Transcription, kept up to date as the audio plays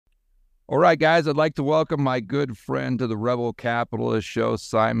All right, guys, I'd like to welcome my good friend to the Rebel Capitalist Show,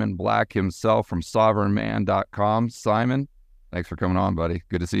 Simon Black himself from sovereignman.com. Simon, thanks for coming on, buddy.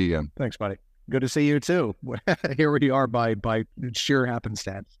 Good to see you again. Thanks, buddy. Good to see you too. Here we are by sheer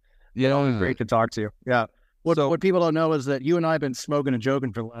happenstance. Yeah, Great to talk to you. Yeah. What people don't know is that you and I have been smoking and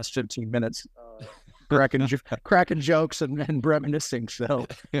joking for the last 15 minutes, cracking jokes and reminiscing. So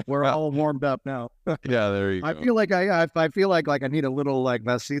we're all warmed up now. Yeah, there you go. I feel like I feel like I need a little like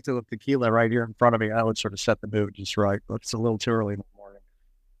vasito of tequila right here in front of me. I would sort of set the mood just right. But it's a little too early in the morning.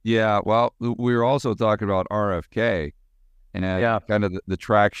 Yeah, well, we were also talking about RFK and kind of the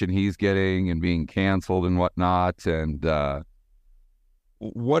traction he's getting and being canceled and whatnot. And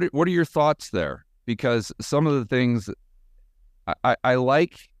what are your thoughts there? Because some of the things I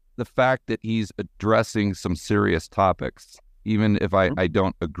like the fact that he's addressing some serious topics, even if I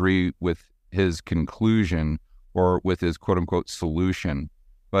don't agree with his conclusion or with his quote unquote solution.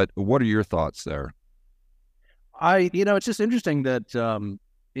 But what are your thoughts there? It's just interesting that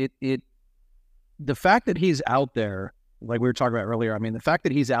the fact that he's out there, like we were talking about earlier, I mean, the fact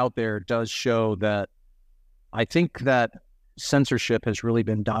that he's out there does show that I think that censorship has really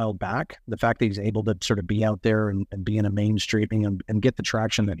been dialed back. The fact that he's able to sort of be out there and be in a mainstreaming and get the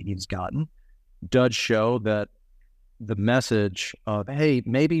traction that he's gotten does show that the message of, hey,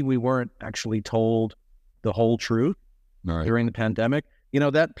 maybe we weren't actually told the whole truth during the pandemic,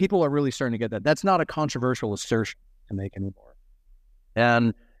 that people are really starting to get that. That's not a controversial assertion to make anymore.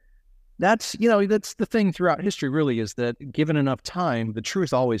 And that's the thing throughout history really, is that given enough time, the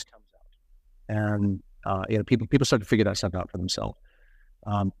truth always comes out. And people start to figure that stuff out for themselves.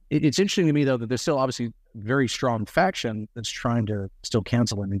 It's interesting to me, though, that there's still obviously very strong faction that's trying to still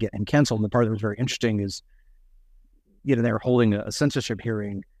cancel him and get him canceled. And the part that was very interesting is, they're holding a censorship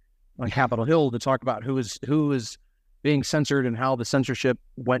hearing on Capitol Hill to talk about who is being censored and how the censorship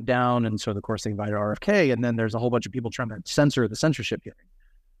went down. And so, of course, they invited RFK, and then there's a whole bunch of people trying to censor the censorship hearing,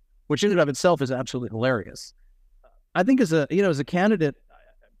 which in and of itself is absolutely hilarious. I think as a candidate,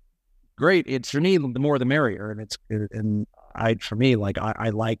 great. It's, for me, the more the merrier. I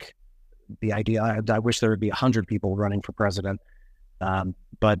like the idea. I wish there would be 100 people running for president.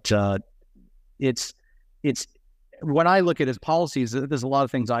 But it's when I look at his policies, there's a lot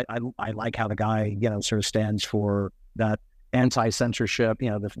of things I like how the guy, sort of stands for that anti-censorship,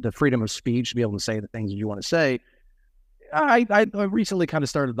 the freedom of speech, to be able to say the things that you want to say. I recently kind of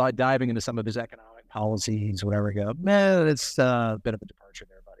started diving into some of his economic policies, whatever. I go, man, it's a bit of a departure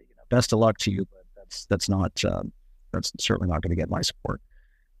there, buddy. Best of luck to you, but that's certainly not going to get my support.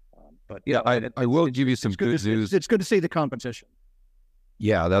 But yeah, I will give you some good news. It's good to see the competition.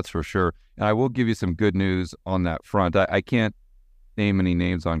 Yeah, that's for sure. And I will give you some good news on that front. I can't name any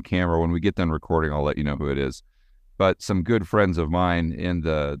names on camera. When we get done recording, I'll let you know who it is. But some good friends of mine in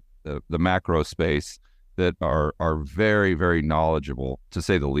the macro space that are very, very knowledgeable, to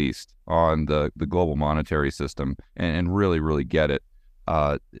say the least, on the global monetary system and really, really get it.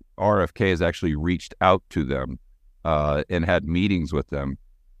 RFK has actually reached out to them and had meetings with them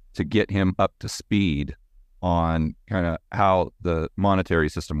to get him up to speed on kind of how the monetary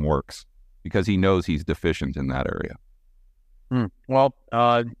system works, because he knows he's deficient in that area. Well,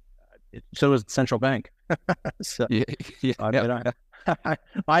 so is the central bank. So,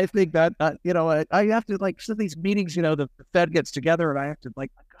 I think that, I have to, like, some of these meetings, the Fed gets together, and I have to,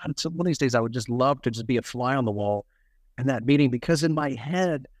 like, God, one of these days I would just love to just be a fly on the wall in that meeting, because in my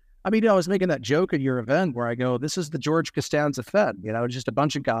head, I was making that joke at your event where I go, this is the George Costanza Fed, just a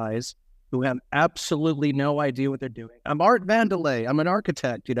bunch of guys who have absolutely no idea what they're doing. I'm Art Vandelay. I'm an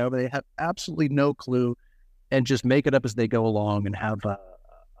architect, they have absolutely no clue and just make it up as they go along and have,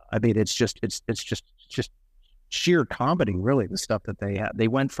 it's just sheer comedy, really, the stuff that they have. They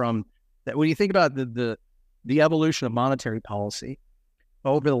went from that. When you think about the evolution of monetary policy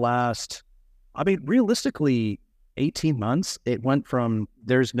over the last, realistically, 18 months, it went from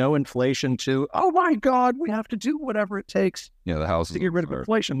there's no inflation to, oh my God, we have to do whatever it takes. Yeah, the house to get rid of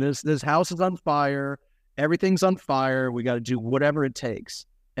inflation. This house is on fire. Everything's on fire. We got to do whatever it takes.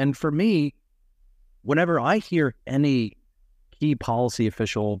 And for me, whenever I hear any key policy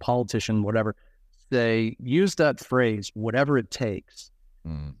official, politician, whatever, they use that phrase, whatever it takes,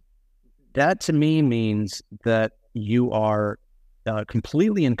 that to me means that you are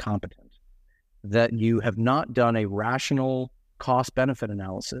completely incompetent, that you have not done a rational cost-benefit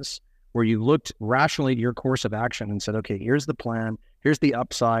analysis where you looked rationally at your course of action and said, okay, here's the plan, here's the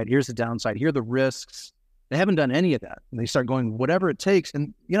upside, here's the downside, here are the risks. They haven't done any of that. And they start going, whatever it takes.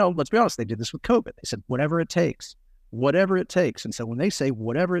 And, let's be honest, they did this with COVID. They said, whatever it takes, whatever it takes. And so when they say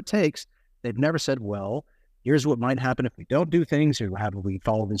whatever it takes, they've never said, well, Here's what might happen if we don't do things. Or how do we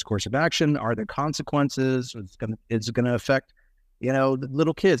follow this course of action? Are there consequences? It's going to affect, the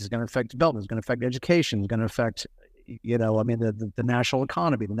little kids. It's going to affect development. It's going to affect education. It's going to affect, the national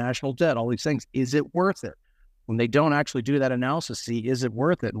economy, the national debt, all these things. Is it worth it? When they don't actually do that analysis, see, is it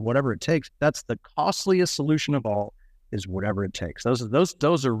worth it? And whatever it takes, that's the costliest solution of all, is whatever it takes.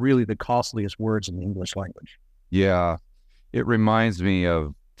 Those are really the costliest words in the English language. Yeah. It reminds me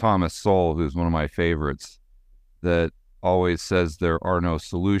of Thomas Sowell, who's one of my favorites, that always says there are no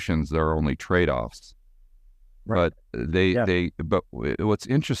solutions, there are only trade-offs. Right. But what's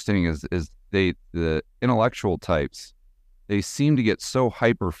interesting is the intellectual types, they seem to get so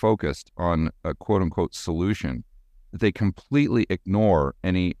hyper-focused on a quote-unquote solution that they completely ignore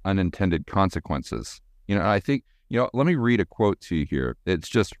any unintended consequences. I think, let me read a quote to you here. It's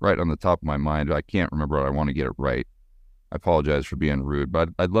just right on the top of my mind. I can't remember it. I want to get it right. I apologize for being rude, but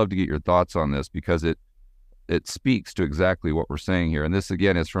I'd love to get your thoughts on this because it speaks to exactly what we're saying here. And this,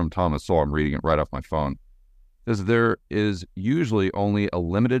 again, is from Thomas Sowell. I'm reading it right off my phone. It says, there is usually only a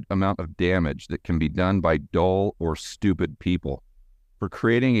limited amount of damage that can be done by dull or stupid people. For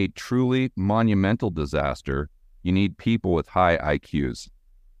creating a truly monumental disaster, you need people with high IQs.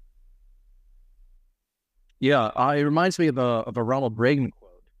 Yeah, it reminds me of a Ronald Reagan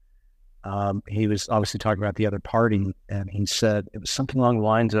quote. He was obviously talking about the other party, and he said it was something along the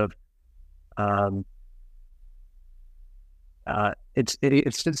lines of, the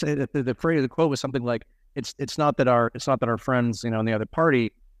phrase of the quote was something like, it's not that our friends, in the other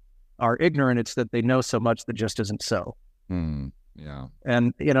party are ignorant. It's that they know so much that just isn't so. Yeah.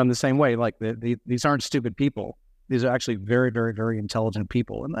 And, in the same way, like these aren't stupid people. These are actually very, very, very intelligent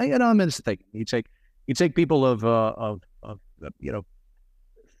people. And I'm in this thing. You take people of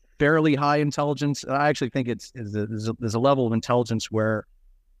fairly high intelligence. I actually think there's a level of intelligence where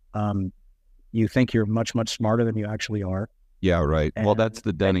you think you're much, much smarter than you actually are. Yeah, right. Well, that's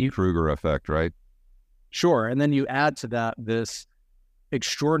the Dunning-Kruger effect, right? Sure. And then you add to that this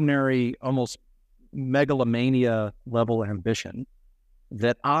extraordinary, almost megalomania level ambition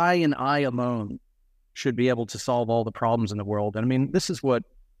that I and I alone should be able to solve all the problems in the world. And I mean, this is what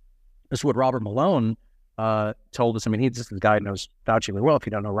Robert Malone told us. I mean, he's just the guy who knows Fauci really well. If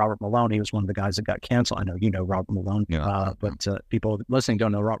you don't know Robert Malone, he was one of the guys that got canceled. I know you know Robert Malone, but people listening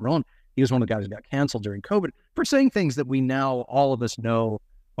don't know Robert Malone. He was one of the guys who got canceled during COVID for saying things that we now, all of us know,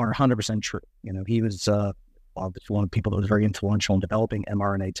 are 100% true. He was obviously one of the people that was very influential in developing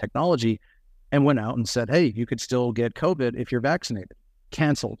mRNA technology and went out and said, hey, you could still get COVID if you're vaccinated.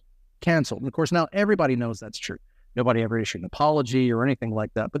 Canceled. And of course, now everybody knows that's true. Nobody ever issued an apology or anything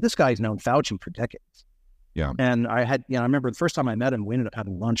like that. But this guy's known Fauci for decades. Yeah. And I remember the first time I met him, we ended up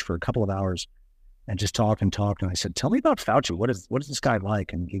having lunch for a couple of hours and just talked. And I said, tell me about Fauci. What is this guy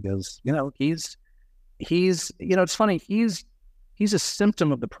like? And he goes, he's it's funny. He's a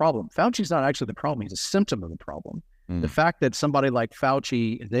symptom of the problem. Fauci's not actually the problem. He's a symptom of the problem. The fact that somebody like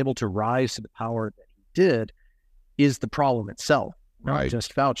Fauci is able to rise to the power that he did is the problem itself, not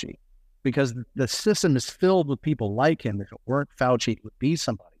just Fauci. Because the system is filled with people like him. If it weren't Fauci, it would be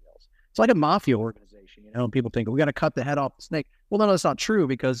somebody else. It's like a mafia organization, and people think, we got to cut the head off the snake. Well, no, that's not true,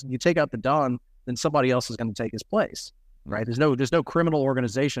 because you take out the Don, then somebody else is going to take his place, right? There's no criminal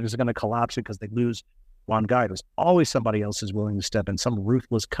organization that's going to collapse because they lose one guy. There's always somebody else who's willing to step in. Some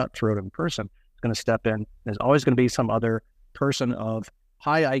ruthless, cutthroat person is going to step in. There's always going to be some other person of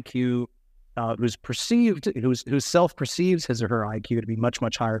high IQ who's self-perceives his or her IQ to be much,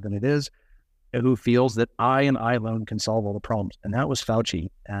 much higher than it is, who feels that I and I alone can solve all the problems. And that was Fauci.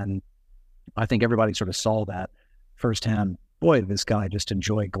 And I think everybody sort of saw that firsthand. Boy, this guy just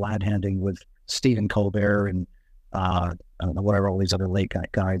enjoyed glad-handing with Stephen Colbert and I don't know, whatever, all these other late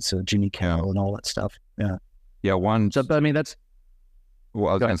guys, Jimmy Kimmel and all that stuff. Yeah. Yeah. So, I mean, that's... Well,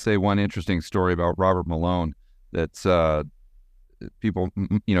 I was going to say one interesting story about Robert Malone that's people,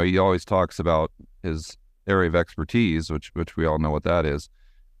 he always talks about his area of expertise, which we all know what that is.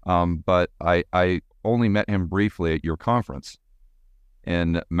 But I only met him briefly at your conference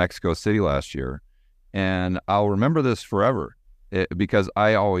in Mexico City last year. And I'll remember this forever because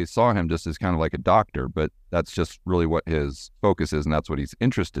I always saw him just as kind of like a doctor, but that's just really what his focus is. And that's what he's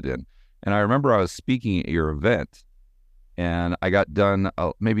interested in. And I remember I was speaking at your event and I got done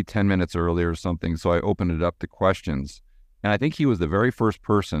maybe 10 minutes early or something. So I opened it up to questions. And I think he was the very first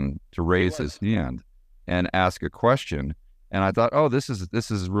person to raise his hand and ask a question. And I thought, oh, this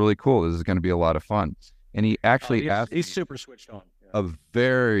is really cool. This is going to be a lot of fun. And he actually asked he's super switched on. Yeah. A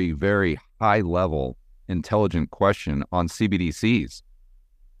very, very high level, intelligent question on CBDCs.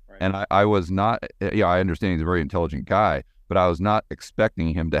 Right. And I was not, I understand he's a very intelligent guy, but I was not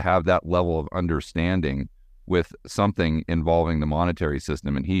expecting him to have that level of understanding with something involving the monetary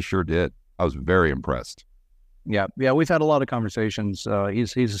system, and he sure did. I was very impressed. Yeah, we've had a lot of conversations.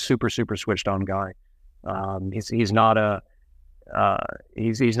 He's a super switched on guy. He's not a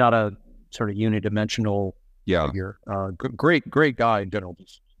he's not a sort of unidimensional figure. Great guy in general.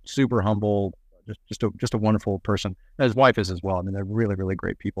 Just super humble. Just a wonderful person. His wife is as well. I mean, they're really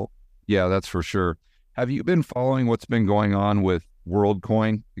great people. Yeah, that's for sure. Have you been following what's been going on with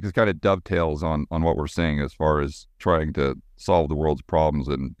WorldCoin? Because it kind of dovetails on what we're saying as far as trying to solve the world's problems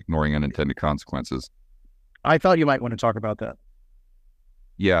and ignoring unintended consequences. I thought you might want to talk about that.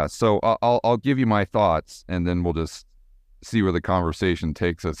 Yeah, so I'll give you my thoughts, and then we'll just see where the conversation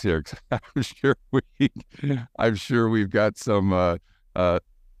takes us here. I'm sure we've got some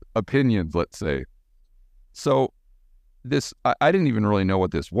opinions, let's say. So I didn't even really know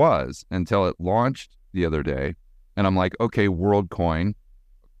what this was until it launched the other day, and I'm like, okay, WorldCoin,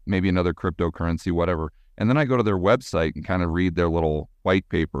 maybe another cryptocurrency, whatever. And then I go to their website and kind of read their little white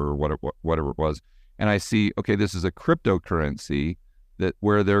paper or whatever it was, and I see, okay, this is a cryptocurrency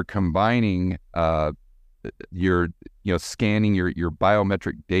where they're combining scanning your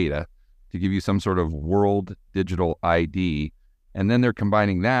biometric data to give you some sort of world digital ID, and then they're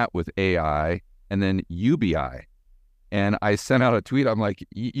combining that with AI and then UBI. And I sent out a tweet. I'm like,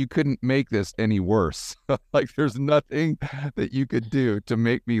 you couldn't make this any worse. Like, there's nothing that you could do to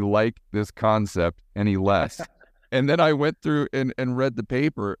make me like this concept any less. And then I went through and read the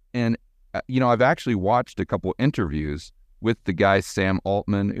paper, and I've actually watched a couple interviews with the guy, Sam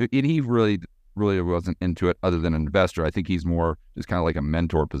Altman, and he really wasn't into it other than an investor. I think he's more just kind of like a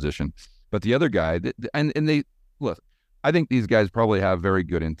mentor position. But the other guy, and they, look, I think these guys probably have very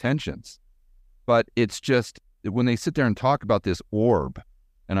good intentions, but it's just when they sit there and talk about this orb,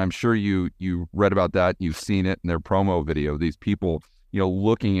 and I'm sure you read about that, you've seen it in their promo video, these people,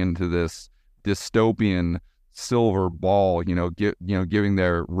 looking into this dystopian silver ball, giving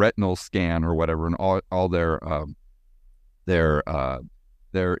their retinal scan or whatever, and all their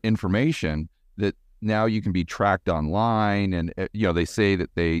information, that now you can be tracked online, and they say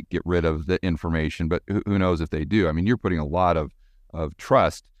that they get rid of the information, but who knows if they do. I mean, you're putting a lot of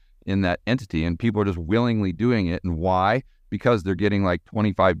trust in that entity, and people are just willingly doing it. And why? Because they're getting like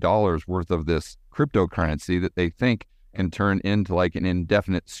 $25 worth of this cryptocurrency that they think can turn into like an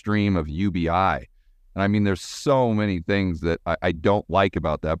indefinite stream of UBI. And I mean, there's so many things that I don't like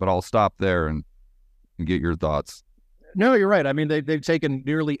about that, but I'll stop there and get your thoughts. No, you're right. I mean, they've taken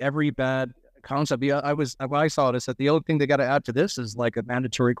nearly every bad concept. Yeah, when I saw it, I said the only thing they got to add to this is like a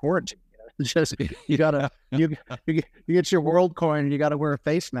mandatory quarantine. It's just you gotta you get your WorldCoin, and you got to wear a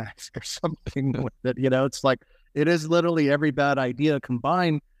face mask or something with it. It's like it is literally every bad idea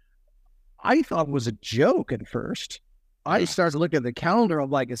combined. I thought it was a joke at first. I started looking at the calendar.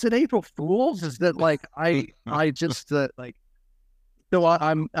 I'm like, is it April Fool's? Is that like I just like? So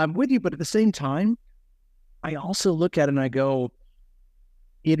I'm with you, but at the same time, I also look at it and I go,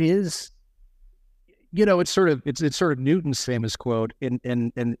 it is, it's sort of Newton's famous quote in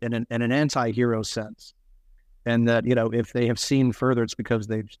an anti-hero sense, and that if they have seen further, it's because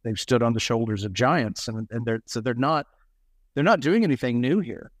they've stood on the shoulders of giants, and they're not doing anything new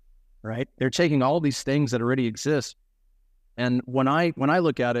here, right? They're taking all these things that already exist, and when I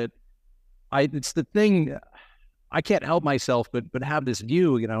look at it, it's the thing. I can't help myself but have this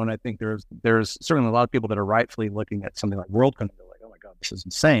view, and I think there's certainly a lot of people that are rightfully looking at something like WorldCoin and they're like, oh my God, this is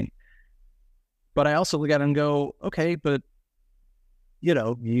insane. But I also look at it and go, okay, but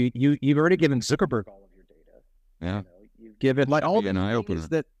you've already given Zuckerberg all of your data. Yeah, you've given like all the things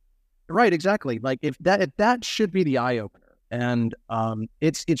that, right? Exactly. Like if that should be the eye opener, and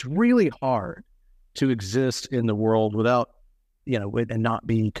it's really hard to exist in the world without and not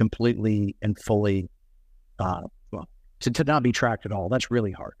be completely and fully. To not be tracked at all. That's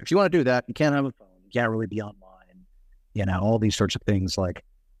really hard. If you want to do that, you can't have a phone. You can't really be online. All these sorts of things. Like,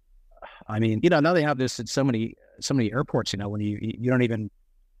 I mean, now they have this at so many airports. When you don't even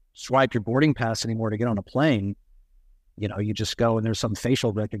swipe your boarding pass anymore to get on a plane. You just go and there's some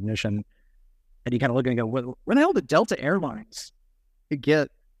facial recognition, and you kind of look and go, where the hell did Delta Airlines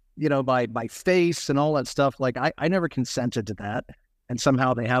get? By face and all that stuff. Like, I never consented to that. And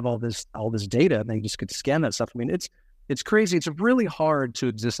somehow they have all this data, and they just could scan that stuff. I mean, it's crazy. It's really hard to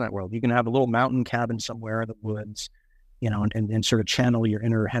exist in that world. You can have a little mountain cabin somewhere in the woods, and sort of channel your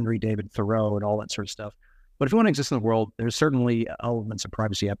inner Henry David Thoreau and all that sort of stuff. But if you want to exist in the world, there's certainly elements of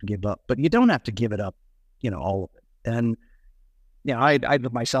privacy you have to give up. But you don't have to give it up, all of it. And I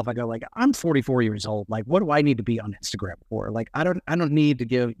myself, I go like, I'm 44 years old. Like, what do I need to be on Instagram for? Like, I don't need to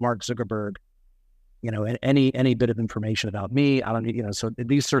give Mark Zuckerberg any bit of information about me. I don't need, so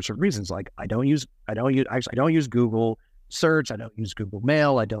these sorts of reasons, like I don't use Google search. I don't use Google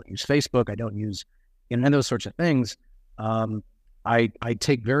Mail. I don't use Facebook. I don't use, and those sorts of things. I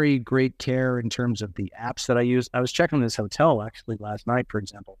take very great care in terms of the apps that I use. I was checking this hotel actually last night, for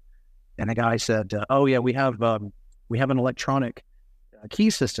example, and the guy said, "Oh yeah, we have an electronic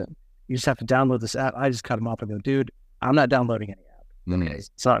key system. You just have to download this app." I just cut him off and go, "Dude, I'm not downloading any app. Mm-hmm.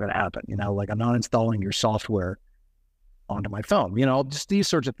 It's not going to happen. Like I'm not installing your software onto my phone. Just these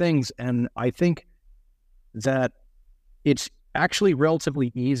sorts of things." And I think that it's actually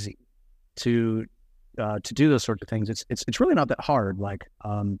relatively easy to do those sorts of things. It's really not that hard. Like,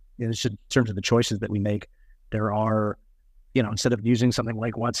 it's just in terms of the choices that we make. There are, instead of using something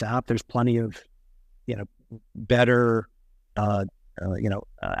like WhatsApp, there's plenty of, better,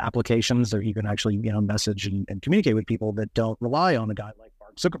 applications that you can actually, message and communicate with people that don't rely on a guy like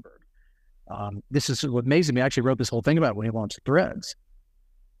Mark Zuckerberg. This is what amazes me. I actually wrote this whole thing about when he launched Threads.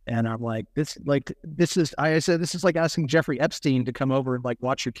 And I'm like, I said, this is like asking Jeffrey Epstein to come over and like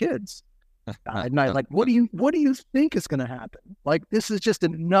watch your kids at night. Like, what do you think is going to happen? Like, this is just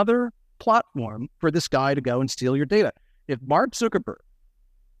another platform for this guy to go and steal your data. If Mark Zuckerberg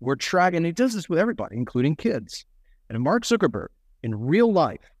were tracking, he does this with everybody, including kids. And if Mark Zuckerberg in real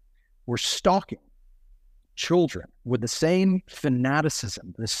life were stalking children with the same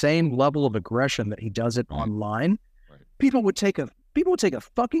fanaticism, the same level of aggression that he does it online, people would take a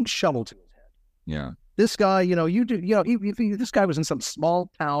fucking shovel to his head. Yeah. This guy, if this guy was in some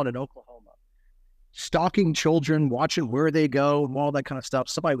small town in Oklahoma, stalking children, watching where they go and all that kind of stuff,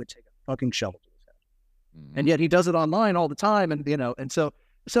 somebody would take a fucking shovel to his head. Mm-hmm. And yet he does it online all the time. And so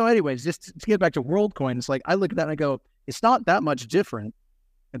anyways, just to get back to WorldCoin, it's like, I look at that and I go, it's not that much different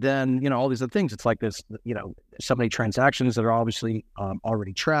than, all these other things. It's like this, so many transactions that are obviously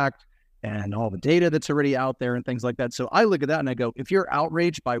already tracked, and all the data that's already out there and things like that. So I look at that and I go, if you're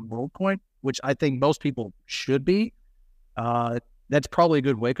outraged by WorldCoin, which I think most people should be, that's probably a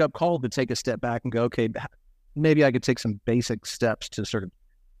good wake-up call to take a step back and go, okay, maybe I could take some basic steps to sort of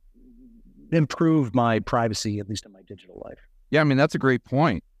improve my privacy, at least in my digital life. Yeah, I mean, that's a great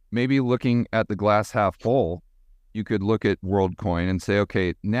point. Maybe looking at the glass half full, you could look at WorldCoin and say,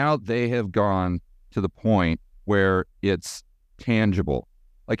 okay, now they have gone to the point where it's tangible.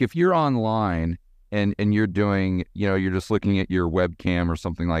 Like if you're online and you're doing, you're just looking at your webcam or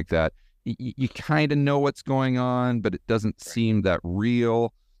something like that, you kind of know what's going on, but it doesn't seem that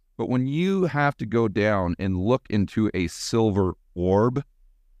real. But when you have to go down and look into a silver orb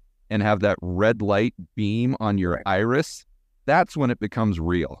and have that red light beam on your iris, that's when it becomes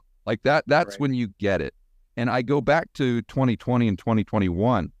real. Like that's when you get it. And I go back to 2020 and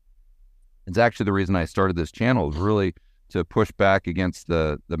 2021. It's actually the reason I started this channel, is really to push back against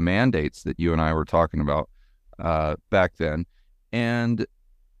the mandates that you and I were talking about back then. And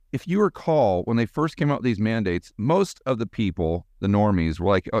if you recall, when they first came out with these mandates, most of the people, the normies, were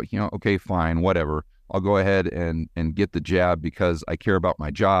like, oh, okay, fine, whatever. I'll go ahead and get the jab because I care about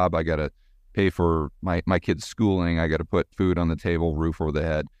my job. I got to pay for my kids' schooling. I got to put food on the table, roof over the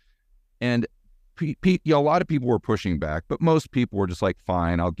head. And a lot of people were pushing back, but most people were just like,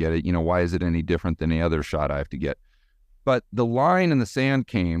 fine, I'll get it. Why is it any different than any other shot I have to get? But the line in the sand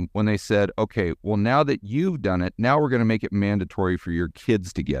came when they said, okay, well, now that you've done it, now we're going to make it mandatory for your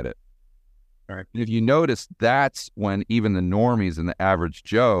kids to get it. All right. And if you notice, that's when even the normies and the average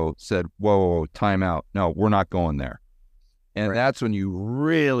Joe said, whoa, time out. No, we're not going there. And that's when you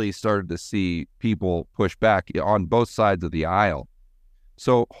really started to see people push back on both sides of the aisle.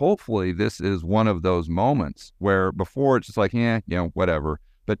 So hopefully this is one of those moments where before it's just like, whatever.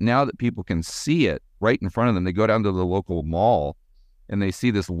 But now that people can see it right in front of them, they go down to the local mall and they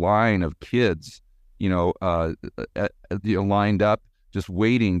see this line of kids, lined up, just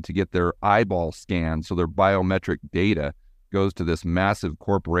waiting to get their eyeball scanned. So their biometric data goes to this massive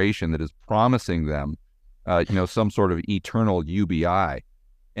corporation that is promising them, some sort of eternal UBI.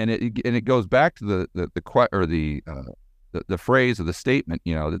 And it goes back to the phrase or the statement,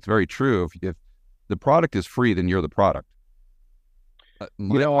 that's very true. If the product is free, then you're the product.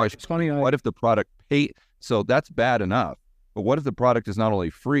 It's funny. What if the product pay? So that's bad enough. But what if the product is not only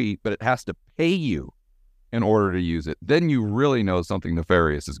free, but it has to pay you in order to use it? Then you really know something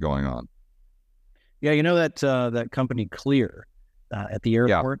nefarious is going on. Yeah, that company Clear at the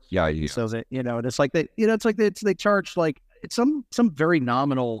airport. Yeah. So that it's like they charge like it's some very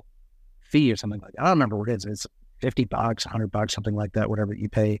nominal fee or something like that. I don't remember what it is. It's $50, $100, something like that. Whatever you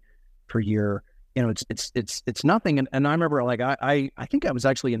pay per year. It's nothing. And I remember like I think I was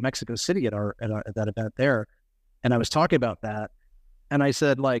actually in Mexico City at that event there, and I was talking about that, and I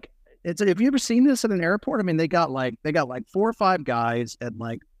said like, have you ever seen this at an airport? I mean, they got like 4 or 5 guys at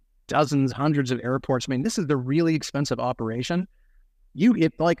like dozens, hundreds of airports. I mean, this is the really expensive operation.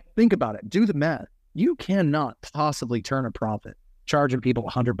 Think about it, do the math. You cannot possibly turn a profit charging people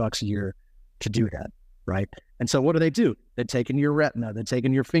 $100 a year to do that, right? And so what do? They're taking your retina, they're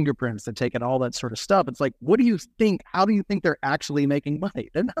taking your fingerprints, they're taking all that sort of stuff. It's like, what do you think? How do you think they're actually making money?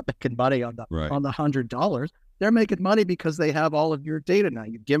 They're not making money on the $100. They're making money because they have all of your data now.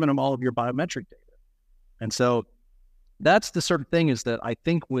 You've given them all of your biometric data. And so that's the sort of thing is that I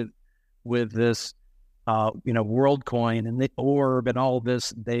think with this, WorldCoin and the orb and all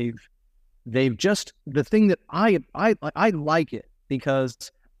this, they've just, the thing that I like it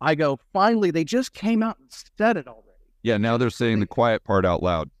because I go, finally, they just came out and said it already. Yeah, now they're saying the quiet part out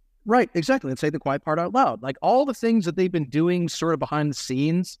loud. Right, exactly. Let's say the quiet part out loud. Like all the things that they've been doing sort of behind the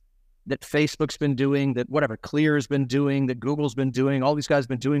scenes, that Facebook's been doing, that whatever, Clear's been doing, that Google's been doing, all these guys have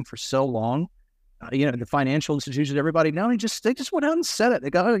been doing for so long. The financial institutions, everybody, now they just went out and said it. They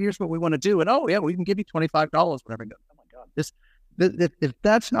go, oh, here's what we want to do. And oh, yeah, we can give you $25, whatever. Go, oh my God, if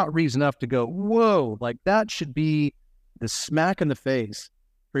that's not reason enough to go, whoa, like that should be the smack in the face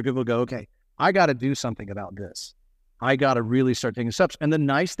for people to go, okay, I got to do something about this. I got to really start taking steps. And the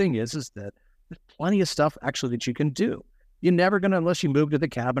nice thing is that there's plenty of stuff actually that you can do. You're never going to, unless you move to the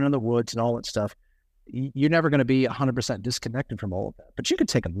cabin in the woods and all that stuff, you're never going to be 100% disconnected from all of that. But you can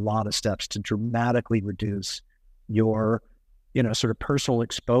take a lot of steps to dramatically reduce your, sort of personal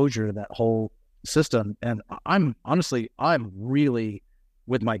exposure to that whole system. And I'm really,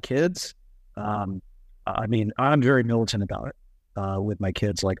 with my kids, I'm very militant about it. With my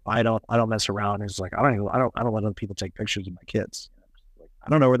kids, like I don't mess around. It's like I don't let other people take pictures of my kids. I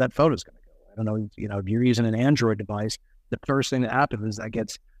don't know where that photo's going to go. I don't know. If you're using an Android device, the first thing that happens is that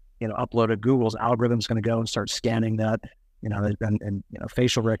gets uploaded. Google's algorithm's going to go and start scanning that, and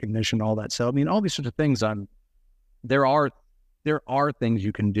facial recognition, all that. So I mean, all these sorts of things. There are things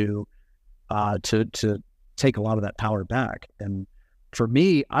you can do to take a lot of that power back. And for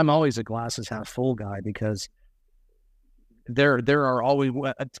me, I'm always a glasses half full guy because there are always,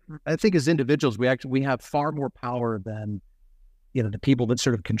 I think as individuals, we have far more power than, the people that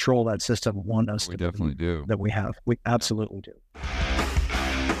sort of control that system want us to. We definitely do. That we have. We absolutely do.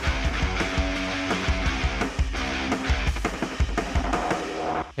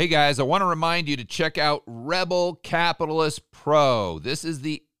 Hey guys, I want to remind you to check out Rebel Capitalist Pro. This is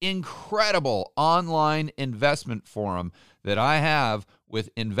the incredible online investment forum that I have with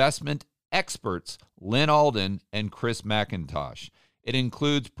investment experts Lynn Alden and Chris McIntosh. It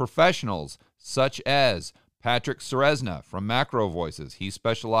includes professionals such as Patrick Ceresna from Macro Voices. He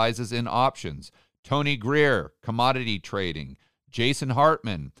specializes in options. Tony Greer, commodity trading. Jason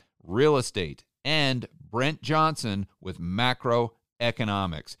Hartman, real estate. And Brent Johnson with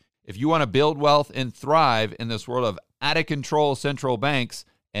macroeconomics. If you want to build wealth and thrive in this world of out-of-control central banks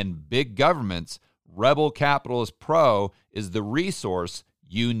and big governments, Rebel Capitalist Pro is the resource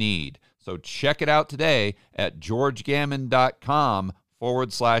you need. So check it out today at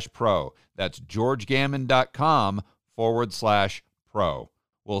georgegammon.com/pro. That's georgegammon.com/pro.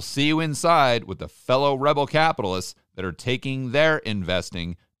 We'll see you inside with the fellow Rebel capitalists that are taking their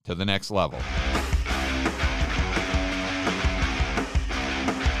investing to the next level.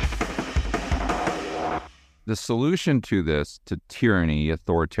 The solution to this, to tyranny,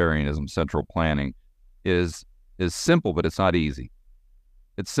 authoritarianism, central planning, is simple, but it's not easy.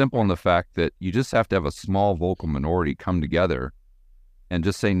 It's simple in the fact that you just have to have a small vocal minority come together and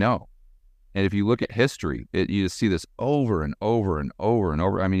just say no. And if you look at history, you just see this over and over and over and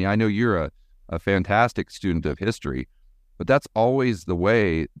over. I mean, I know you're a fantastic student of history, but that's always the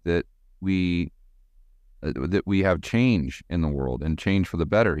way that we have change in the world, and change for the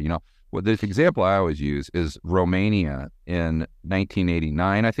better. Well, the example I always use is Romania in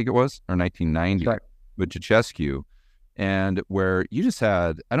 1989, I think it was, or 1990, right, with Ceausescu, and where you just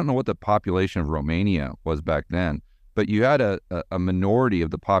had, I don't know what the population of Romania was back then, but you had a minority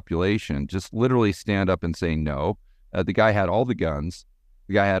of the population just literally stand up and say no. The guy had all the guns.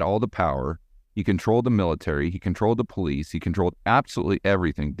 The guy had all the power. He controlled the military. He controlled the police. He controlled absolutely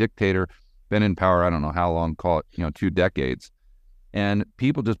everything. Dictator, been in power, I don't know how long, call it, 2 decades. And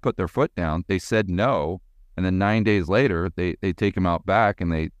people just put their foot down. They said no. And then 9 days later, they take him out back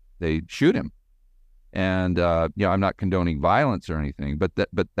and they shoot him. And, I'm not condoning violence or anything, but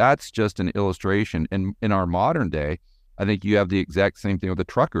that's just an illustration. And in our modern day, I think you have the exact same thing with the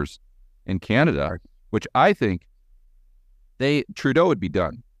truckers in Canada, which I think Trudeau would be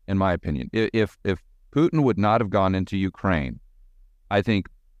done, in my opinion. If Putin would not have gone into Ukraine, I think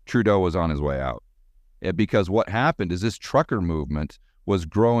Trudeau was on his way out. Because what happened is this trucker movement was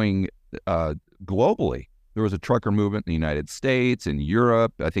growing globally. There was a trucker movement in the United States, in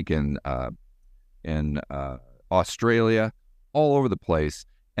Europe, I think in Australia, all over the place.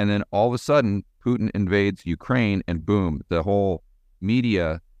 And then all of a sudden, Putin invades Ukraine, and boom, the whole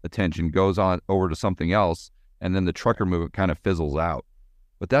media attention goes on over to something else, and then the trucker movement kind of fizzles out.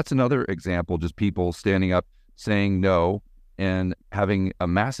 But that's another example, just people standing up, saying no, and having a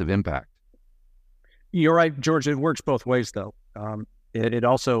massive impact. You're right, George. It works both ways, though. It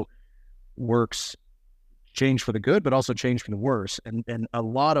also works change for the good, but also change for the worse. And a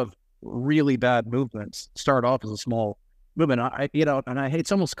lot of really bad movements start off as a small movement.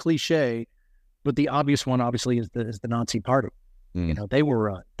 It's almost cliche, but the obvious one, obviously, is the Nazi Party. You know, they were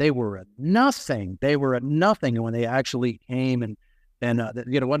a nothing. They were a nothing when they actually came and one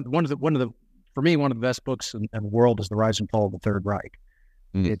of the for me, one of the best books in the world is The Rise and Fall of the Third Reich.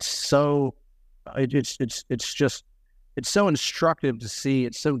 It's so instructive to see.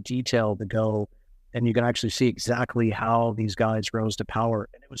 It's so detailed to go, and you can actually see exactly how these guys rose to power.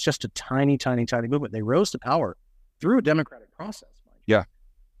 And it was just a tiny, tiny, tiny movement. They rose to power through a democratic process. Yeah.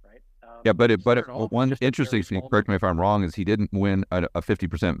 Right. But one interesting thing, correct me if I'm wrong, is he didn't win a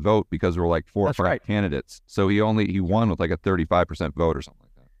 50% vote because there were like 4 or 5 candidates. So he won with like a 35% vote or something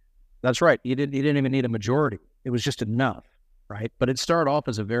like that. That's right. He didn't even need a majority. It was just enough, right? But it started off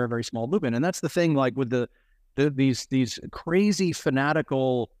as a very, very small movement. And that's the thing, like with these crazy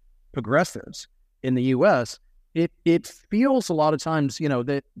fanatical progressives in the US, it feels a lot of times,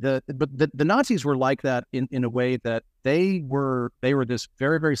 that the Nazis were like that in a way that they were this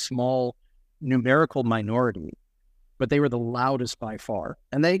very, very small numerical minority, but they were the loudest by far.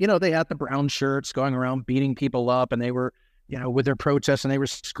 And they had the brown shirts going around beating people up, and they were, with their protests, and they were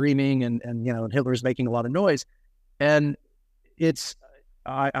screaming, and Hitler's making a lot of noise. And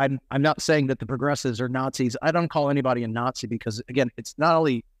I'm not saying that the progressives are Nazis. I don't call anybody a Nazi because, again, it's not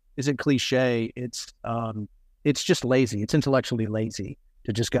only is it cliche, it's just lazy. It's intellectually lazy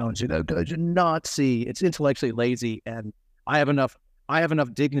to just go and say that Nazi. It's intellectually lazy, and I have enough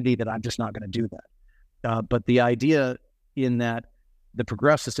dignity that I'm just not going to do that. But the idea in that the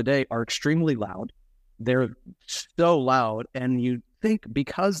progressives today are extremely loud. They're so loud, and you think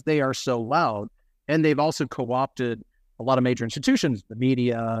because they are so loud, and they've also co-opted a lot of major institutions, the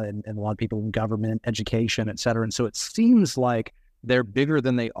media, and a lot of people in government, education, et cetera. And so it seems like they're bigger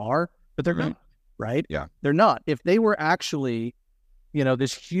than they are, but they're not, right? Yeah. They're not. If they were actually,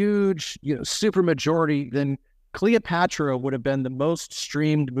 this huge, super majority, then Cleopatra would have been the most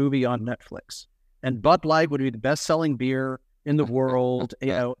streamed movie on Netflix, and Bud Light would be the best-selling beer in the world,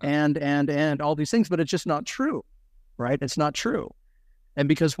 and all these things, but it's just not true, right? It's not true. And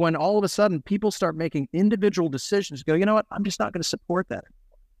because when all of a sudden people start making individual decisions, go, you know what, I'm just not going to support that.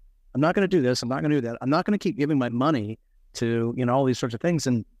 I'm not going to do this. I'm not going to do that. I'm not going to keep giving my money to, all these sorts of things.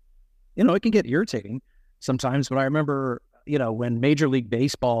 And, it can get irritating sometimes. But I remember, when Major League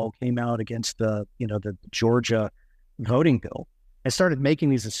Baseball came out against the Georgia voting bill, I started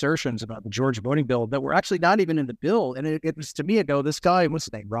making these assertions about the Georgia voting bill that were actually not even in the bill. And it was, to me, I go, this guy, what's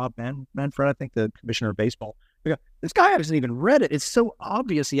his name? Rob Manfred, I think, the commissioner of baseball. I go, this guy hasn't even read it. It's so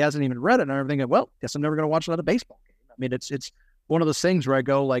obvious he hasn't even read it. And I'm thinking, well, guess I'm never going to watch another baseball game. I mean, it's one of those things where I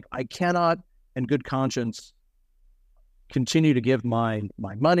go, like, I cannot, in good conscience, continue to give my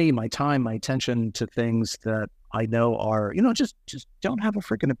money, my time, my attention to things that I know are, just don't have a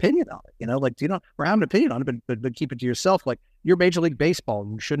freaking opinion on it. Or have an opinion on it, but keep it to yourself. Like, you're Major League Baseball,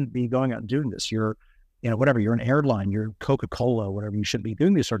 you shouldn't be going out and doing this. You're, whatever, you're an airline, you're Coca-Cola, whatever, you shouldn't be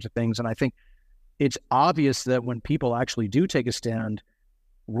doing these sorts of things. And I think it's obvious that when people actually do take a stand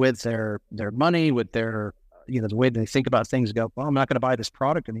with their money, with their, the way they think about things, go, well, I'm not going to buy this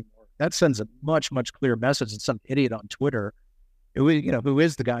product anymore. That sends a much, much clearer message than some idiot on Twitter who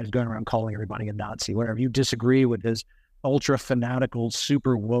is the guy who's going around calling everybody a Nazi. Whatever you disagree with his ultra fanatical,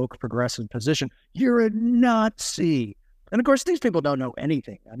 super woke, progressive position, you're a Nazi. And of course, these people don't know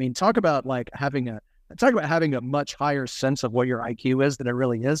anything. I mean, talk about having a much higher sense of what your IQ is than it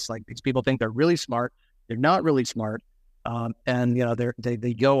really is. Like, these people think they're really smart. They're not really smart. And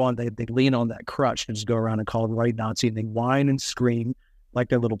they go on, they lean on that crutch and just go around and call everybody Nazi, and they whine and scream like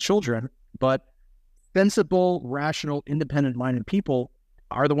they're little children. But sensible, rational, independent-minded people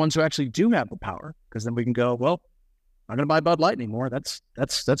are the ones who actually do have the power, because then we can go, well, I'm not going to buy Bud Light anymore. That's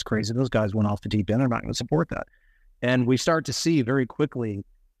crazy. Those guys went off the deep end. I'm not going to support that. And we start to see very quickly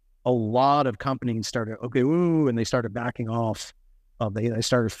a lot of companies started, and they started backing off. They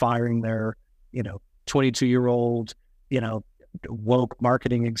started firing their, 22-year-old, woke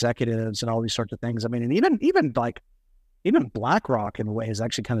marketing executives and all these sorts of things. I mean, and even BlackRock in a way has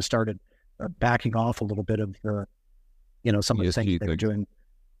actually kind of started backing off a little bit of some of the things ESG they're thing. doing.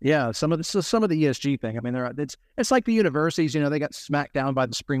 Yeah, some of the ESG thing. I mean, it's like the universities. They got smacked down by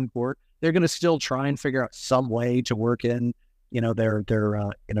the Supreme Court. They're going to still try and figure out some way to work in, their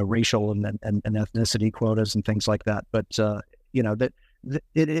racial and ethnicity quotas and things like that. But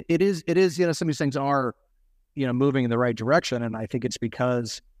it is some of these things are moving in the right direction, and I think it's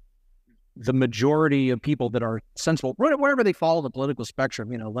because the majority of people that are sensible, wherever they fall in the political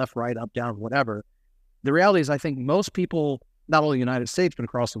spectrum, left, right, up, down, whatever. The reality is, I think most people, not only in the United States but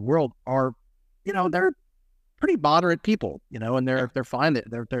across the world, are, they're pretty moderate people, and they're fine.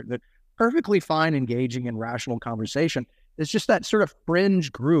 They're perfectly fine engaging in rational conversation. It's just that sort of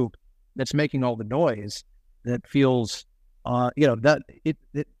fringe group that's making all the noise that feels, that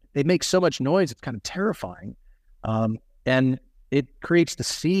they make so much noise, it's kind of terrifying, and it creates the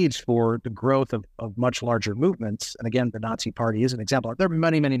seeds for the growth of much larger movements. And again, the Nazi Party is an example. There have been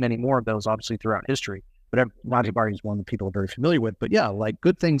many, many, many more of those, obviously, throughout history. But Nazi Party is one that people are very familiar with. But yeah, like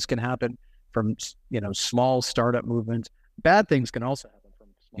good things can happen from small startup movements. Bad things can also happen from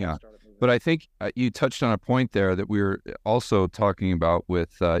small startup movements. But I think you touched on a point there that we were also talking about with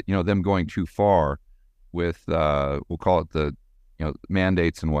them going too far with we'll call it the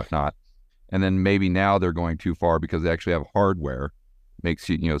mandates and whatnot. And then maybe now they're going too far because they actually have hardware, makes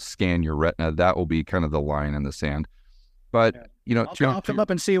you scan your retina. That will be kind of the line in the sand. But I'll come up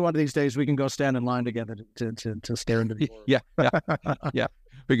and see you one of these days. We can go stand in line together to stare into the door. Yeah.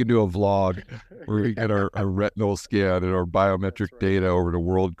 We can do a vlog where we get our retinal scan and our biometric data over to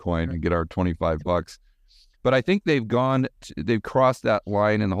WorldCoin and get our $25. But I think they've crossed that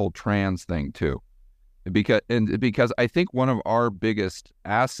line in the whole trans thing too, because I think one of our biggest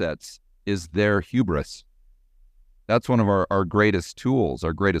assets is their hubris. That's one of our greatest tools,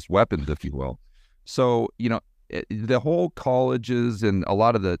 our greatest weapons, if you will. So, the whole colleges and a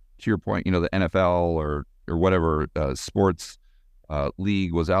lot of to your point, the NFL or whatever sports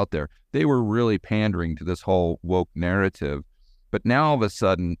league was out there, they were really pandering to this whole woke narrative. But now all of a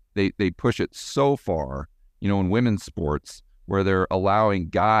sudden they push it so far, in women's sports, where they're allowing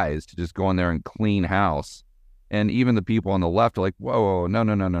guys to just go in there and clean house. And even the people on the left are like, whoa,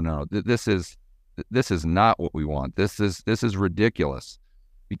 no. This is not what we want. This is ridiculous,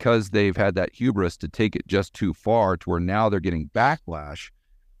 because they've had that hubris to take it just too far to where now they're getting backlash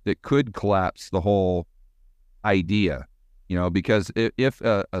that could collapse the whole idea. Because if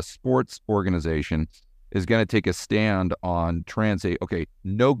a sports organization is going to take a stand on trans, say, okay,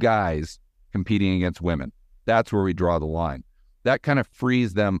 no guys competing against women, that's where we draw the line. That kind of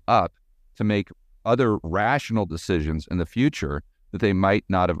frees them up to make other rational decisions in the future that they might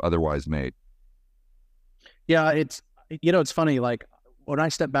not have otherwise made. Yeah, it's funny. Like when I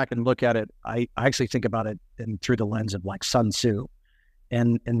step back and look at it, I actually think about it through the lens of like Sun Tzu,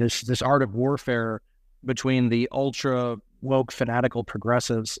 and this art of warfare between the ultra woke fanatical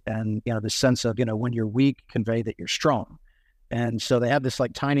progressives and the sense of when you're weak, convey that you're strong. And so they have this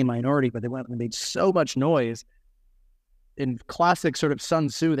like tiny minority, but they went and made so much noise. In classic sort of Sun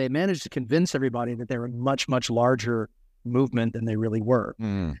Tzu, they managed to convince everybody that they were a much, much larger movement than they really were.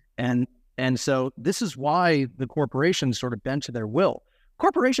 And so this is why the corporations sort of bent to their will.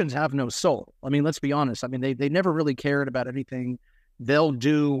 Corporations have no soul. I mean, let's be honest. I mean, they never really cared about anything. They'll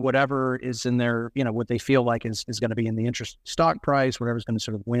do whatever is in their, what they feel like is going to be in the interest of stock price, whatever's going to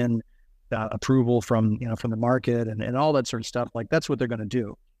sort of win approval from the market and all that sort of stuff. Like that's what they're going to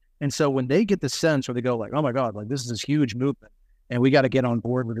do. And so when they get the sense where they go like, oh my God, like this is this huge movement and we got to get on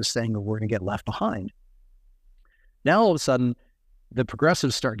board with this thing or we're going to get left behind. Now, all of a sudden, the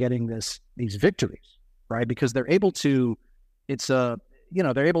progressives start getting these victories, right? Because they're able to, they're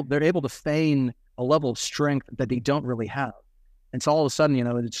able to feign a level of strength that they don't really have. And so all of a sudden,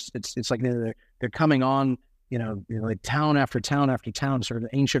 it's like they're coming on, like town after town after town, sort of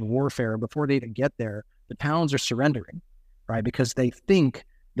ancient warfare. Before they even get there, the towns are surrendering, right? Because they think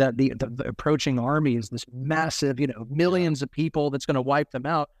that the approaching army is this massive, millions of people that's going to wipe them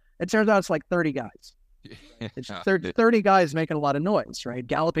out. It turns out it's like 30 guys. It's 30 guys making a lot of noise, right?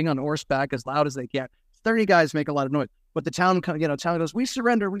 Galloping on horseback as loud as they can. 30 guys make a lot of noise. But the town goes, we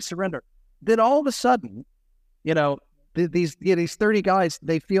surrender. Then all of a sudden, these 30 guys,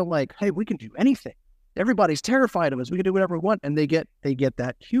 they feel like, hey, we can do anything. Everybody's terrified of us. We can do whatever we want. And they get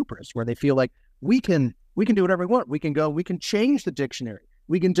that hubris where they feel like we can do whatever we want. We can change the dictionary.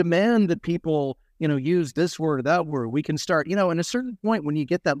 We can demand that people, use this word or that word. We can start, and at a certain point when you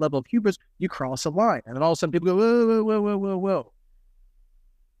get that level of hubris, you cross a line. And then all of a sudden people go, whoa.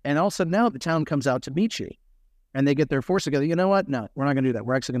 And all of a sudden now the town comes out to meet you. And they get their force together. You know what? No, we're not going to do that.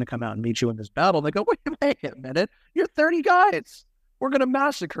 We're actually going to come out and meet you in this battle. And they go, wait a minute. You're 30 guys. We're going to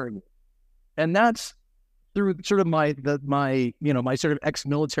massacre you. And that's through sort of my sort of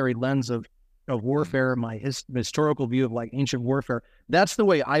ex-military lens of warfare, my historical view of like ancient warfare. That's the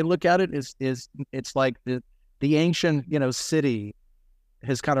way I look at it. Is it's like the ancient city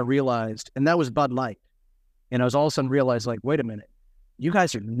has kind of realized, and that was Bud Light, and I was all of a sudden realized like, wait a minute, you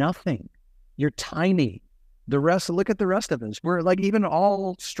guys are nothing. You're tiny. The rest, look at the rest of us. We're like, even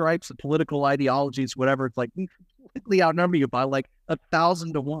all stripes of political ideologies, whatever. It's like we completely outnumber you by like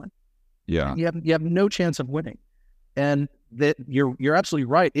 1,000 to 1. Yeah, you have no chance of winning. And that you're absolutely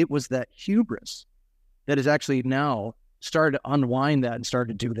right. It was that hubris that has actually now started to unwind that and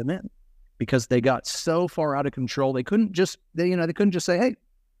started to do them in, because they got so far out of control. They couldn't just say, hey,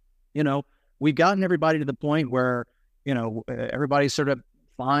 we've gotten everybody to the point where everybody's sort of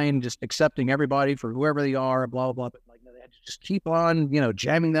fine, just accepting everybody for whoever they are, blah blah blah. But like, they had to just keep on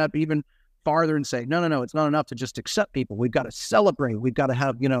jamming that even farther and say, no, it's not enough to just accept people. We've got to celebrate. We've got to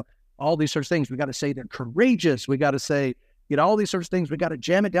have all these sorts of things. We got to say they're courageous. We got to say all these sorts of things. We got to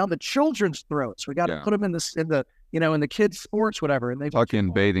jam it down the children's throats. We got to put them in the kids' sports, whatever. And they tuck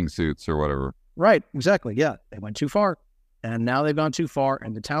in bathing suits or whatever. Right, exactly. Yeah, they went too far, and now they've gone too far.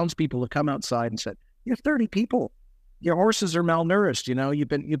 And the townspeople have come outside and said, "You're 30 people. Your horses are malnourished.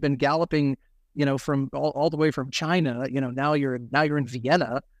 You've been galloping, from all the way from China. Now you're in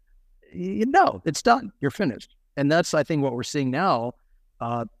Vienna. It's done. You're finished." And that's, I think, what we're seeing now.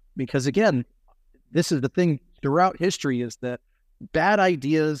 Because again, this is the thing throughout history, is that bad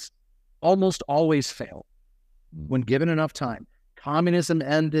ideas almost always fail when given enough time. Communism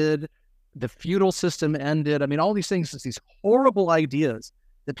ended, the feudal system ended. I mean, all these things, these horrible ideas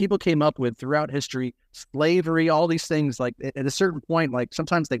that people came up with throughout history, slavery, all these things, like at a certain point, like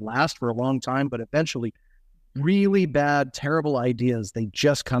sometimes they last for a long time, but eventually really bad, terrible ideas, they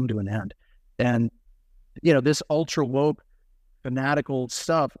just come to an end. And, this ultra woke, fanatical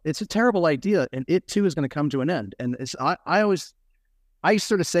stuff, it's a terrible idea, and it too is going to come to an end. And I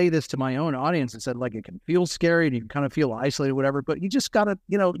sort of say this to my own audience and said, like, it can feel scary and you can kind of feel isolated, whatever, but you just gotta,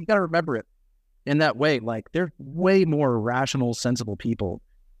 you gotta remember it in that way. Like, there's way more rational, sensible people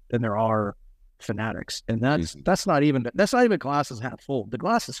than there are fanatics. And that's not even glasses half full. The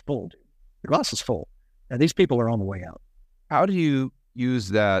glass is full, dude. The glass is full. And these people are on the way out. How do you use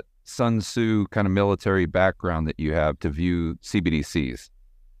that Sun Tzu kind of military background that you have to view CBDCs?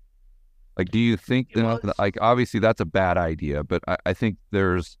 Like, do you think like, obviously that's a bad idea, but I think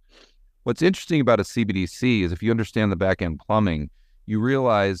what's interesting about a CBDC is if you understand the back end plumbing, you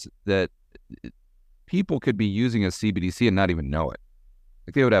realize that people could be using a CBDC and not even know it.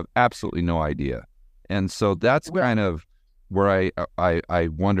 Like, they would have absolutely no idea. And so that's kind of where I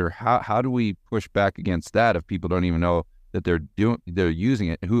wonder, how do we push back against that if people don't even know that they're using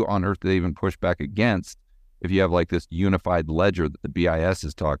it? Who on earth do they even push back against if you have like this unified ledger that the BIS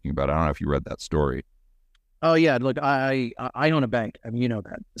is talking about? I don't know if you read that story. Oh yeah, look, I own a bank. I mean, you know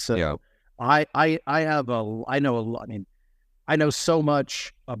that. So yeah. I know so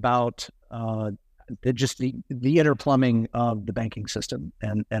much about just the inner plumbing of the banking system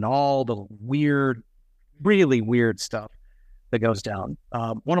and all the weird, really weird stuff that goes down.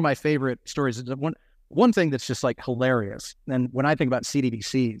 One of my favorite stories is one thing that's just like hilarious. And when I think about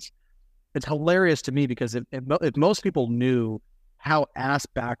CBDCs, it's hilarious to me because if most people knew how ass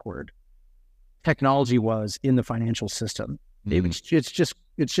backward technology was in the financial system, it's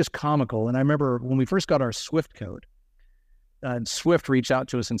just comical. And I remember when we first got our SWIFT code, and Swift reached out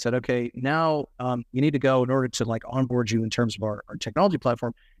to us and said, okay, now you need to go, in order to like onboard you in terms of our technology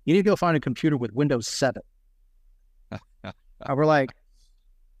platform, you need to go find a computer with Windows 7. We're like,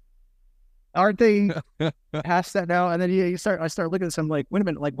 aren't they past that now? And then I start looking at this, I'm like, wait a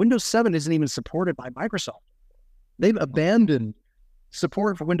minute, like Windows 7 isn't even supported by Microsoft. They've abandoned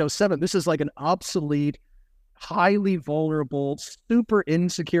support for Windows 7. This is like an obsolete, highly vulnerable, super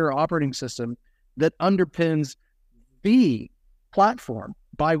insecure operating system that underpins the platform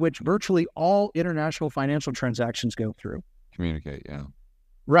by which virtually all international financial transactions go through. Communicate, yeah.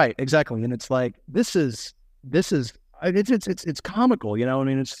 Right, exactly. And it's like, this is it's comical, you know? I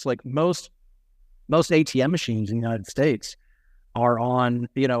mean, it's just like most ATM machines in the United States are on,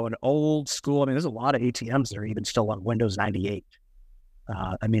 an old school. I mean, there's a lot of ATMs that are even still on Windows 98.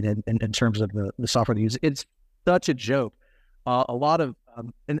 I mean, in terms of the software they use, it's such a joke. A lot of,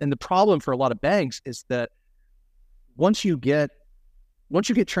 and the problem for a lot of banks is that once you get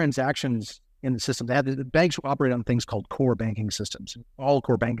transactions in the system, the banks operate on things called core banking systems. All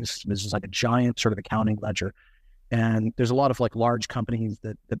core banking systems is like a giant sort of accounting ledger. And there's a lot of like large companies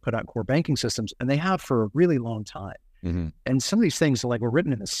that put out core banking systems, and they have for a really long time. Mm-hmm. And some of these things were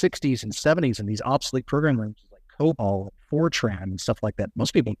written in the 60s and 70s, and these obsolete programming languages like COBOL, Fortran, and stuff like that,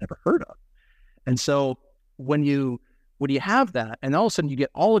 most people have never heard of. And so when you have that, and all of a sudden you get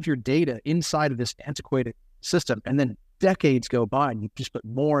all of your data inside of this antiquated system, and then decades go by and you just put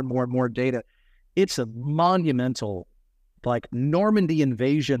more and more and more data, it's a monumental, like Normandy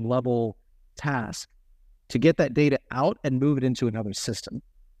invasion level task to get that data out and move it into another system.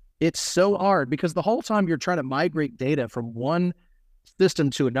 It's so hard because the whole time you're trying to migrate data from one system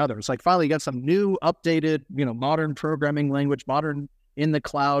to another. It's like finally you got some new updated, modern programming language, modern in the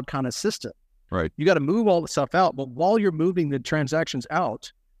cloud kind of system. Right. You got to move all the stuff out. But while you're moving the transactions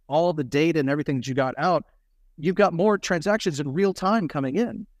out, all the data and everything that you got out, you've got more transactions in real time coming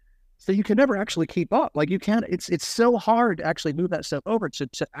in. So you can never actually keep up. Like you can't, it's so hard to actually move that stuff over.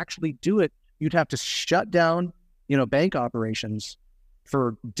 To actually do it, you'd have to shut down, bank operations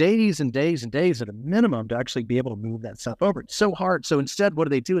for days and days and days at a minimum to actually be able to move that stuff over. It's so hard. So instead, what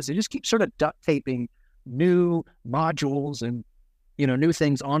do? Is they just keep sort of duct taping new modules and, new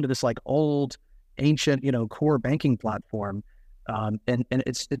things onto this like old, ancient, core banking platform. And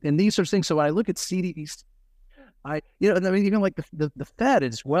these sorts of things. So when I look at CDBs, even like the Fed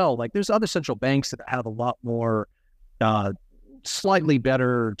as well, like there's other central banks that have a lot more, slightly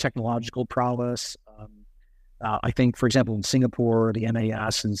better technological prowess. I think, for example, in Singapore, the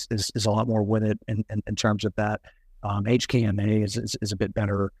MAS is a lot more with it in terms of that. HKMA is a bit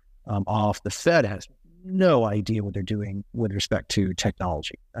better off. The Fed has no idea what they're doing with respect to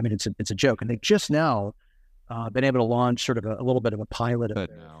technology. I mean, it's a joke. And they've just now been able to launch sort of a little bit of a pilot of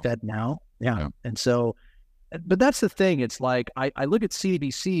FedNow. Yeah. And so, but that's the thing. It's like, I look at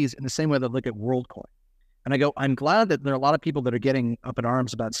CDBCs in the same way that I look at WorldCoin. And I go, I'm glad that there are a lot of people that are getting up in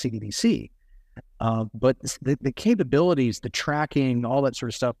arms about CDBC. But the capabilities, the tracking, all that sort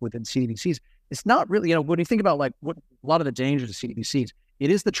of stuff within CDBCs, it's not really, when you think about like what a lot of the dangers of CDBCs, it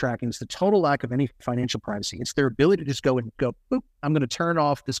is the tracking, it's the total lack of any financial privacy. It's their ability to just go, boop, I'm going to turn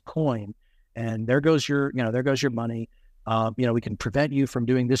off this coin and there goes your money. We can prevent you from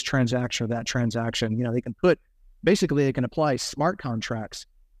doing this transaction or that transaction. They can apply smart contracts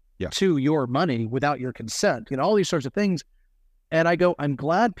to your money without your consent, all these sorts of things. And I go, I'm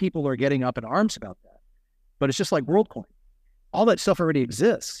glad people are getting up in arms about that. But it's just like WorldCoin. All that stuff already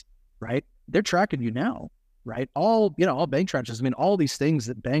exists, right? They're tracking you now, right? All bank transactions. I mean, all these things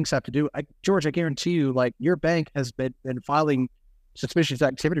that banks have to do. George, I guarantee you, like your bank has been filing suspicious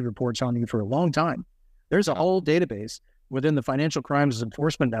activity reports on you for a long time. There's a whole database within the Financial Crimes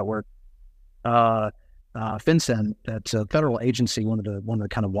Enforcement Network, FinCEN, that's a federal agency, one of the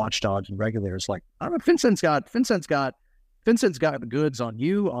kind of watchdogs and regulators. Like, I don't know, FinCEN's got the goods on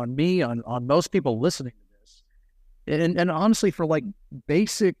you, on me, on most people listening to this. And honestly, for like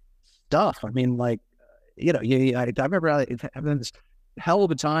basic stuff, I mean, like, I remember having this hell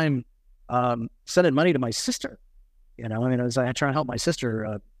of a time sending money to my sister. As I try to help my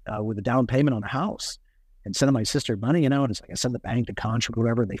sister with a down payment on a house and sending my sister money, and it's like I send the bank to contract or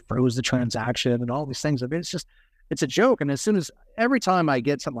whatever, they froze the transaction and all these things. I mean, it's a joke. And every time I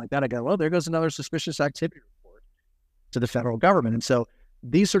get something like that, I go, well, there goes another suspicious activity report to the federal government. And so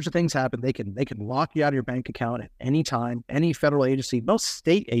these sorts of things happen. They can lock you out of your bank account at any time. Any federal agency, most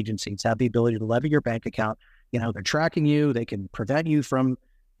state agencies have the ability to levy your bank account. They're tracking you. They can prevent you from,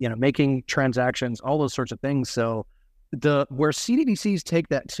 making transactions, all those sorts of things. So where CDBCs take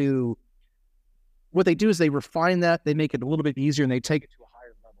that to, what they do is they refine that, they make it a little bit easier, and they take it to a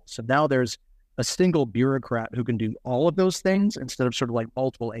higher level. So now there's a single bureaucrat who can do all of those things instead of sort of like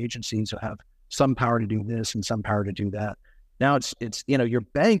multiple agencies who have some power to do this and some power to do that. Now it's your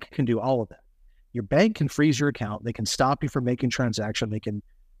bank can do all of that. Your bank can freeze your account. They can stop you from making transaction. They can,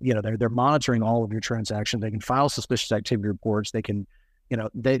 they're monitoring all of your transactions. They can file suspicious activity reports. They can,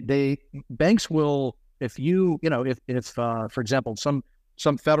 banks will, if for example,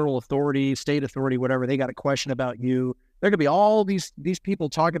 some federal authority, state authority, whatever, they got a question about you, there could be all these people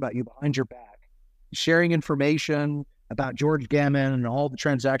talking about you behind your back, sharing information about George Gammon and all the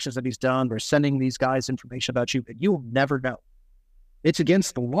transactions that he's done. They're sending these guys information about you, but you'll never know. It's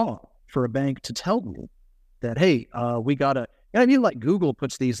against the law for a bank to tell you that, hey, we got to, like Google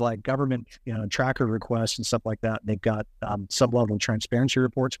puts these like government, tracker requests and stuff like that. They've got some level of transparency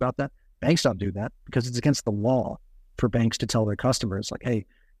reports about that. Banks don't do that because it's against the law for banks to tell their customers, like, hey,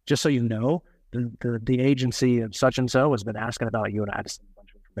 just so you know, the agency of such and so has been asking about you and I had to send a bunch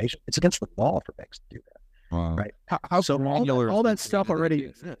of information. It's against the law for banks to do that. Wow. Right. How so granular all that stuff already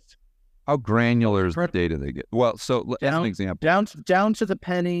exists. How granular is the data they get? Well, so as an example, down to the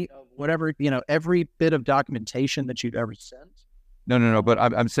penny of whatever, every bit of documentation that you'd ever sent. No. But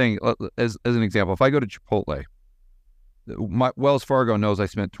I'm saying as an example, if I go to Chipotle, my Wells Fargo knows I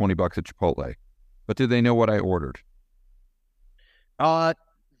spent $20 at Chipotle, but do they know what I ordered?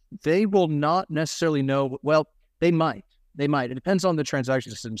 they will not necessarily know. Well, they might. It depends on the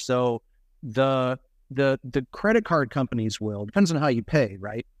transaction system. So the credit card companies will, depends on how you pay,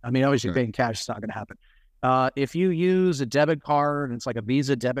 right? I mean, obviously, paying cash is not going to happen. If you use a debit card, and it's like a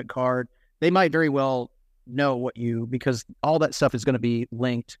Visa debit card, they might very well know because all that stuff is going to be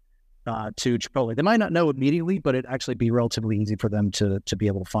linked to Chipotle. They might not know immediately, but it'd actually be relatively easy for them to be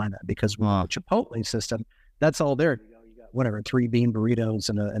able to find that, because with the Chipotle system, that's all there. You got whatever, 3 bean burritos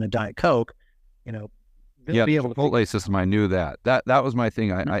and a Diet Coke, they'll be able to. Chipotle system, I knew that was my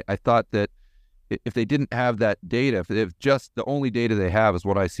thing. I thought that if they didn't have that data, if just the only data they have is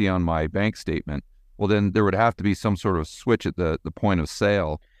what I see on my bank statement, well, then there would have to be some sort of switch at the point of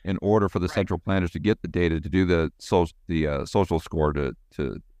sale in order for the central planners to get the data to do the social score to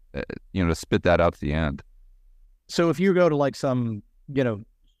spit that out to the end. So if you go to like some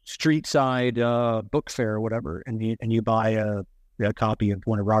street side book fair or whatever, and you buy a copy of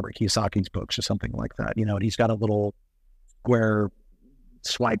one of Robert Kiyosaki's books or something like that, and he's got a little square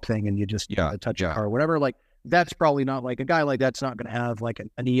swipe thing, and you just touch it or whatever, like that's probably not, like a guy like that's not going to have like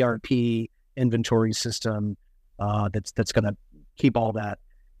an ERP inventory system that's going to keep all that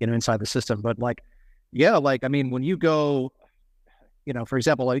inside the system. But like I mean, when you go, for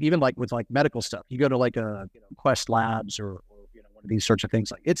example, like even like with like medical stuff, you go to like a Quest Labs or one of these sorts of things,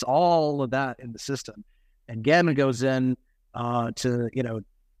 like it's all of that in the system, and Gammon goes in to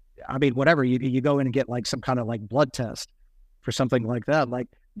I mean, whatever you go in and get like some kind of like blood test for something like that, like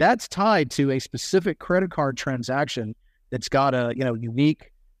that's tied to a specific credit card transaction that's got a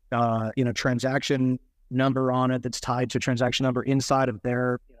unique transaction number on it, that's tied to a transaction number inside of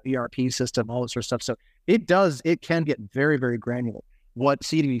their ERP system, all this sort of stuff. So it can get very, very granular. What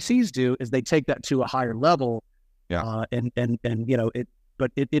CDBCs do is they take that to a higher level, it's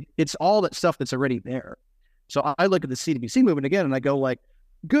all that stuff that's already there. So I look at the CDBC movement again, and I go like,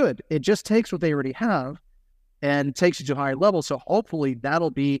 good, it just takes what they already have and takes it to a higher level. So hopefully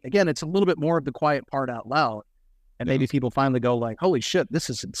that'll be, again, it's a little bit more of the quiet part out loud. And maybe people finally go like, holy shit, this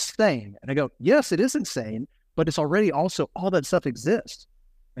is insane. And I go, yes, it is insane, but it's already also, all that stuff exists.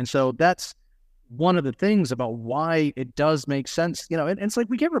 And so that's one of the things about why it does make sense. And it's like,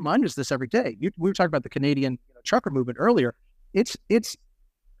 we get reminders of this every day. We were talking about the Canadian trucker movement earlier. It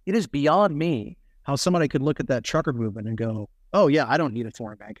is beyond me how somebody could look at that trucker movement and go, oh yeah, I don't need a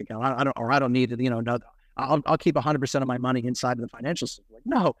foreign bank account. I don't need to, I'll keep 100% of my money inside of the financial system. Like,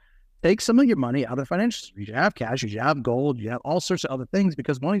 no, take some of your money out of the financial system. You should have cash, you should have gold, you have all sorts of other things,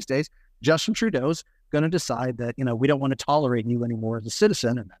 because one of these days, Justin Trudeau's going to decide that, we don't want to tolerate you anymore as a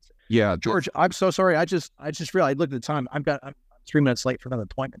citizen. And that's it. Yeah. George, I'm so sorry. I just realized, I looked at the time. I'm 3 minutes late for another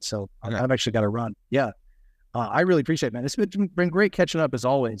appointment. So okay. I've actually got to run. Yeah. I really appreciate it, man. It's been great catching up as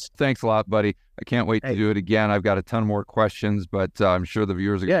always. Thanks a lot, buddy. I can't wait to do it again. I've got a ton more questions, but I'm sure the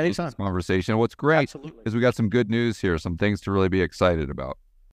viewers are going to love this conversation. What's great is we got some good news here, some things to really be excited about.